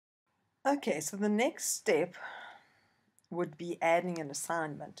Okay, so the next step would be adding an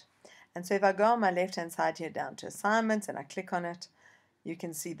assignment. And so if I go on my left-hand side here down to assignments and I click on it, you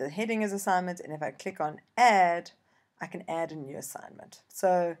can see the heading is assignments, and if I click on add, I can add a new assignment.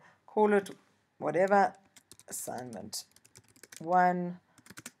 So call it whatever, assignment 1.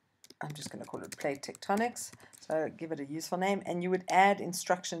 I'm just going to call it plate tectonics. So give it a useful name, and you would add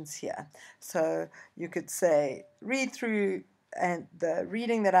instructions here. So you could say read through and the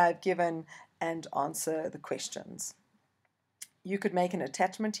reading that I've given and answer the questions. You could make an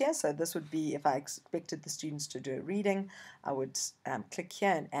attachment here. So this would be if I expected the students to do a reading, I would click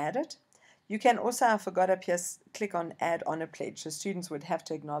here and add it. You can also, I forgot up here, click on add on a pledge. So students would have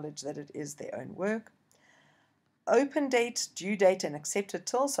to acknowledge that it is their own work. Open date, due date, and accepted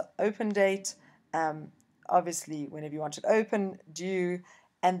till. So open date, obviously whenever you want it open, due,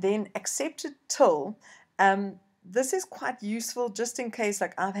 and then accepted till. This is quite useful just in case,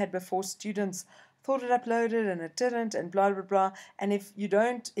 like I've had before, students thought it uploaded and it didn't, and blah blah blah. And if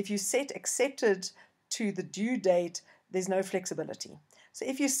you set accepted to the due date, there's no flexibility. So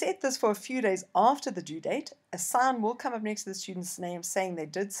if you set this for a few days after the due date, a sign will come up next to the student's name saying they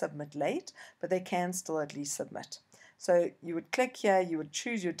did submit late, but they can still at least submit. So you would click here, you would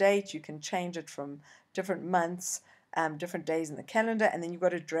choose your date, you can change it from different months, different days in the calendar, and then you've got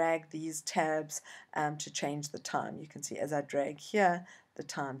to drag these tabs to change the time. You can see as I drag here, the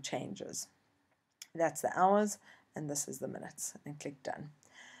time changes. That's the hours, and this is the minutes, and click done.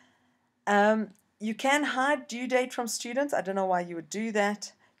 You can hide due date from students. I don't know why you would do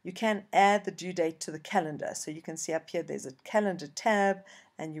that. You can add the due date to the calendar. So you can see up here there's a calendar tab,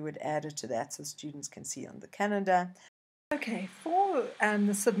 and you would add it to that so students can see on the calendar. Okay, for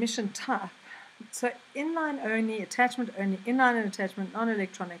the submission type, so inline only, attachment only, inline and attachment,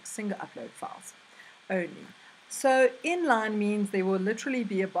 non-electronic, single upload files only. So inline means there will literally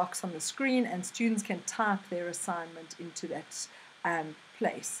be a box on the screen and students can type their assignment into that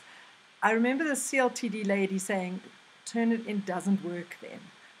place. I remember the CLTD lady saying, Turnitin doesn't work then.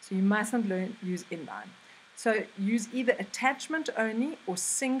 So you mustn't use inline. So use either attachment only or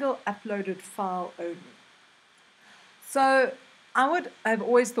single uploaded file only. So I've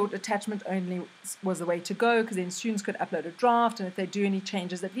always thought attachment only was the way to go because then students could upload a draft, and if they do any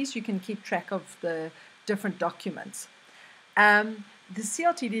changes, at least you can keep track of the different documents. The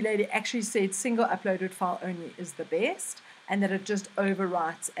CLTD lady actually said single uploaded file only is the best, and that it just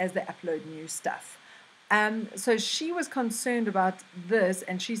overwrites as they upload new stuff. So she was concerned about this,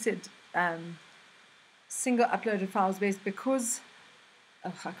 and she said single uploaded files best because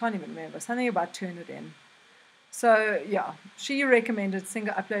I can't even remember, something about Turnitin. So yeah, she recommended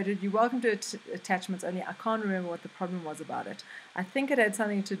single uploaded. You're welcome to attachments only. I can't remember what the problem was about it. I think it had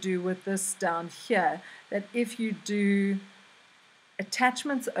something to do with this down here, that if you do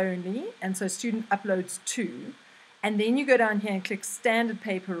attachments only, and so student uploads 2, and then you go down here and click standard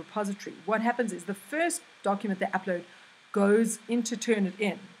paper repository, what happens is the first document they upload goes into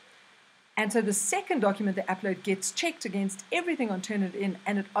Turnitin. And so the second document they upload gets checked against everything on Turnitin,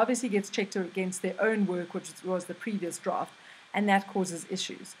 and it obviously gets checked against their own work, which was the previous draft, and that causes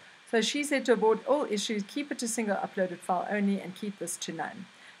issues. So she said to avoid all issues, keep it to single uploaded file only and keep this to none.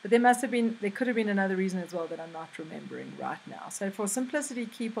 But there could have been another reason as well that I'm not remembering right now. So for simplicity,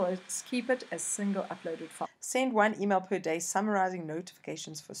 keep it as single uploaded file. Send 1 email per day summarizing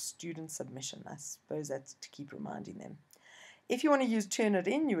notifications for student submission. I suppose that's to keep reminding them. If you want to use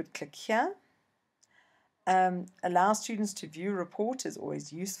Turnitin, you would click here. Allow students to view report is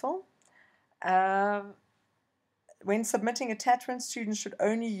always useful. When submitting attachments, students should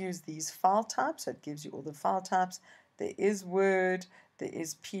only use these file types. So it gives you all the file types. There is Word, there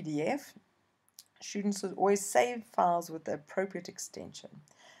is PDF. Students should always save files with the appropriate extension.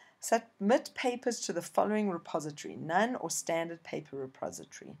 Submit papers to the following repository, none or standard paper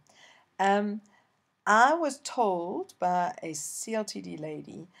repository. I was told by a CLTD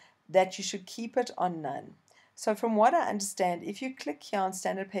lady that you should keep it on none. So from what I understand, if you click here on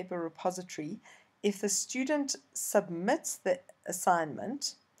standard paper repository, if the student submits the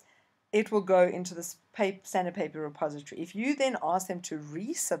assignment, it will go into this standard paper repository. If you then ask them to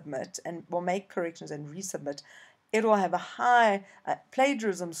resubmit and will make corrections and resubmit, it will have a high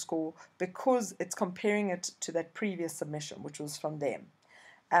plagiarism score because it's comparing it to that previous submission, which was from them.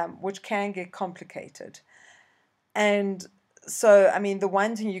 Which can get complicated. And so, I mean, the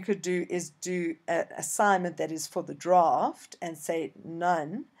one thing you could do is do an assignment that is for the draft and say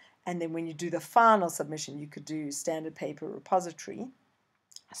none, and then when you do the final submission, you could do standard paper repository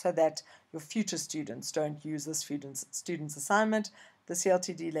so that your future students don't use this student's assignment. The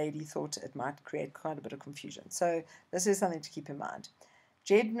CLTD lady thought it might create quite a bit of confusion. So this is something to keep in mind.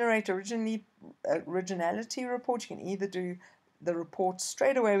 Generate originality report. You can either do the report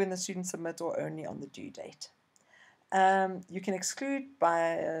straight away when the student submits or only on the due date. You can exclude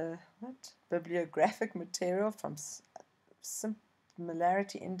by bibliographic material from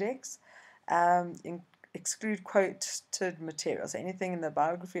similarity index. Exclude quoted material, so anything in the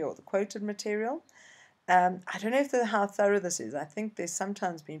biography or the quoted material. I don't know how thorough this is. I think there's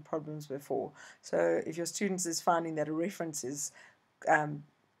sometimes been problems before. So if your students is finding that a reference is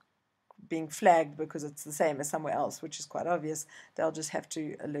being flagged because it's the same as somewhere else, which is quite obvious, they'll just have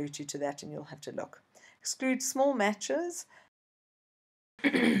to alert you to that and you'll have to look. Exclude small matches.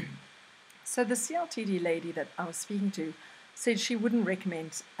 So the CLTD lady that I was speaking to said she wouldn't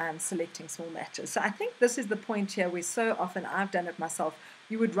recommend selecting small matches. So I think this is the point here where so often, I've done it myself,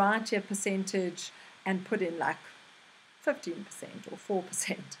 you would write your percentage and put in like 15% or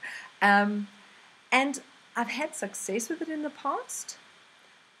 4%. And I've had success with it in the past,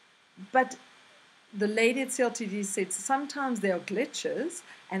 but the lady at CLTD said sometimes there are glitches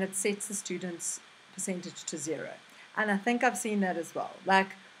and it sets the student's percentage to 0. And I think I've seen that as well.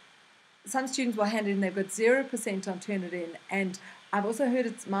 Like, some students will hand in, they've got 0% on Turnitin, and I've also heard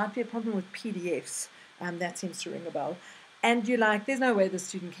it might be a problem with PDFs. That seems to ring a bell. And you're like, there's no way the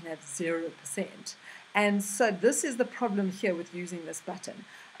student can have 0%. And so this is the problem here with using this button.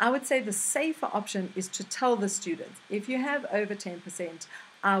 I would say the safer option is to tell the student, if you have over 10%,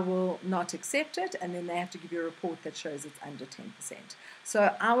 I will not accept it, and then they have to give you a report that shows it's under 10%.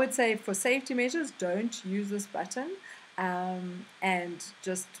 So I would say for safety measures, don't use this button. And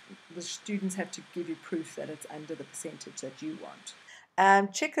just the students have to give you proof that it's under the percentage that you want.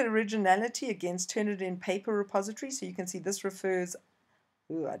 Check originality against Turnitin paper repository. So you can see this refers,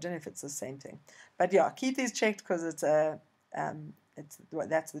 I don't know if it's the same thing. But yeah, keep these checked because that's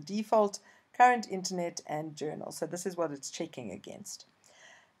the default, current internet and journal. So this is what it's checking against.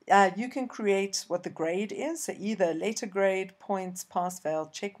 You can create what the grade is. So either letter grade, points, pass, fail,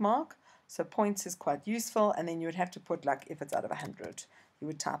 check mark. So points is quite useful, and then you would have to put, like, if it's out of 100, you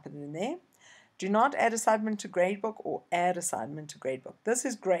would type it in there. Do not add assignment to gradebook or add assignment to gradebook. This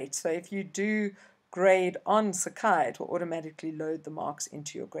is great. So if you do grade on Sakai, it will automatically load the marks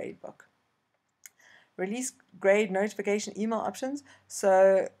into your gradebook. Release grade notification email options.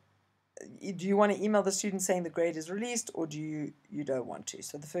 So do you want to email the student saying the grade is released, or do you don't want to?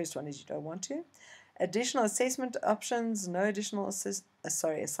 So the first one is you don't want to. Additional assessment options, no additional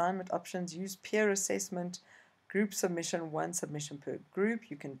assignment options. Use peer assessment, group submission, 1 submission per group.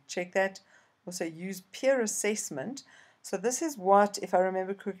 You can check that. Also use peer assessment. So this is what, if I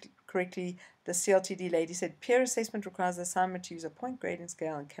remember correctly, the CLTD lady said, peer assessment requires the assignment to use a point grading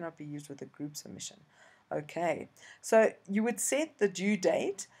scale and cannot be used with a group submission. Okay, so you would set the due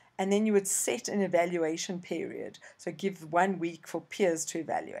date, and then you would set an evaluation period. So give 1 week for peers to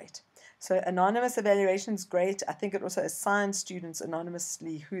evaluate. So anonymous evaluation is great. I think it also assigns students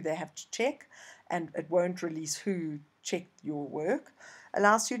anonymously who they have to check, and it won't release who checked your work.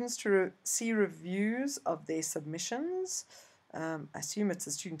 Allow students to see reviews of their submissions. I assume it's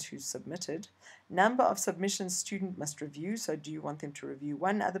the student who submitted. Number of submissions student must review. So do you want them to review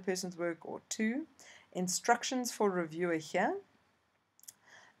 1 other person's work or 2? Instructions for reviewer here.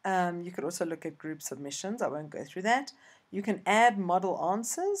 You could also look at group submissions. I won't go through that. You can add model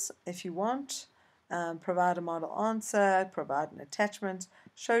answers if you want. Provide a model answer, provide an attachment,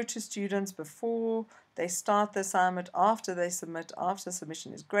 show to students before they start the assignment, after they submit, after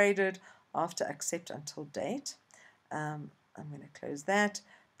submission is graded, after accept until date. I'm going to close that.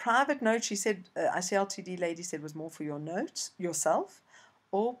 Private note, she said, ICLTD lady said was more for your notes, yourself.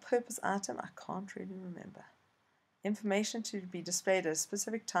 All-purpose item, I can't really remember. Information to be displayed at a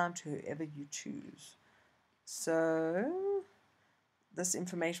specific time to whoever you choose. So this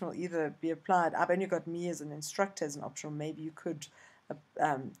information will either be applied. I've only got me as an instructor as an option. Maybe you could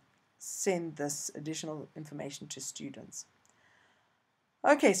send this additional information to students.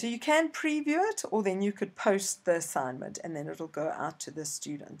 Okay, so you can preview it, or then you could post the assignment and then it'll go out to the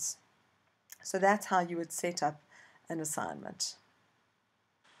students. So that's how you would set up an assignment.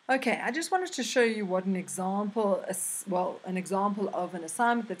 Okay, I just wanted to show you what an example of an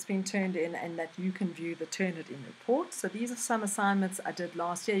assignment that's been turned in and that you can view the Turnitin report. So these are some assignments I did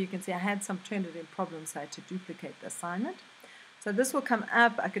last year. You can see I had some Turnitin problems, so I had to duplicate the assignment. So this will come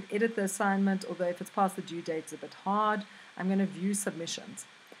up. I could edit the assignment, although if it's past the due date, it's a bit hard. I'm going to view submissions.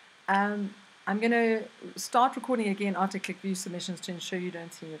 I'm going to start recording again after click view submissions to ensure you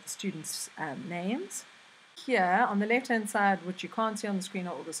don't see the students' names. Here on the left hand side, what you can't see on the screen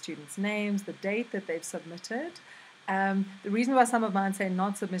are all the students' names, the date that they've submitted. The reason why some of mine say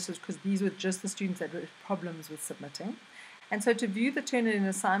not submitted is because these were just the students that had problems with submitting. And so to view the Turnitin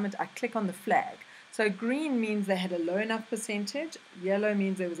assignment, I click on the flag. So green means they had a low enough percentage, yellow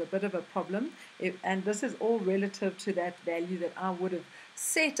means there was a bit of a problem, and this is all relative to that value that I would have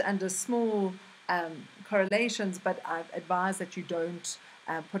set under small correlations, but I've advised that you don't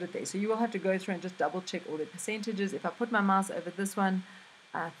put it there. So you will have to go through and just double check all the percentages. If I put my mouse over this one,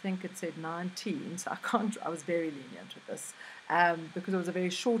 I think it said 19, so I was very lenient with this because it was a very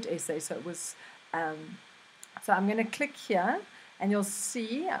short essay, so it was, so I'm going to click here and you'll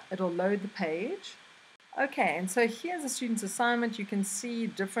see it'll load the page. Okay, and so here's a student's assignment. You can see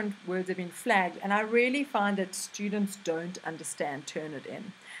different words have been flagged, and I really find that students don't understand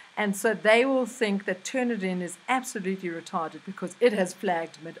Turnitin. And so they will think that Turnitin is absolutely retarded because it has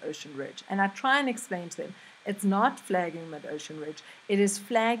flagged mid-ocean ridge. And I try and explain to them, it's not flagging mid-ocean ridge. It is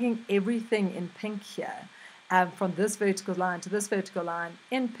flagging everything in pink here, from this vertical line to this vertical line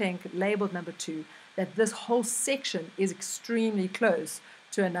in pink, labeled number 2, that this whole section is extremely close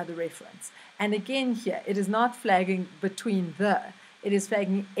to another reference. And again here, it is not flagging between it is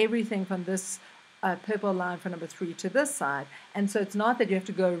flagging everything from this purple line from number 3 to this side. And so it's not that you have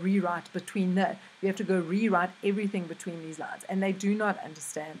to go rewrite between you have to go rewrite everything between these lines. And they do not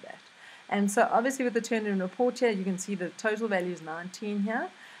understand that. And so obviously with the Turnitin report here, you can see the total value is 19 here.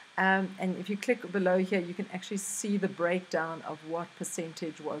 And if you click below here, you can actually see the breakdown of what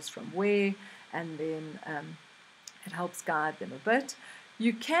percentage was from where, and then it helps guide them a bit.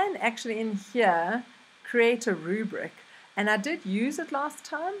 You can actually in here create a rubric, and I did use it last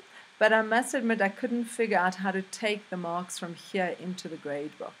time, but I must admit I couldn't figure out how to take the marks from here into the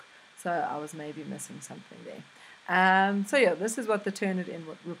grade book, so I was maybe missing something there. So yeah, this is what the Turnitin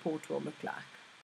report will look like.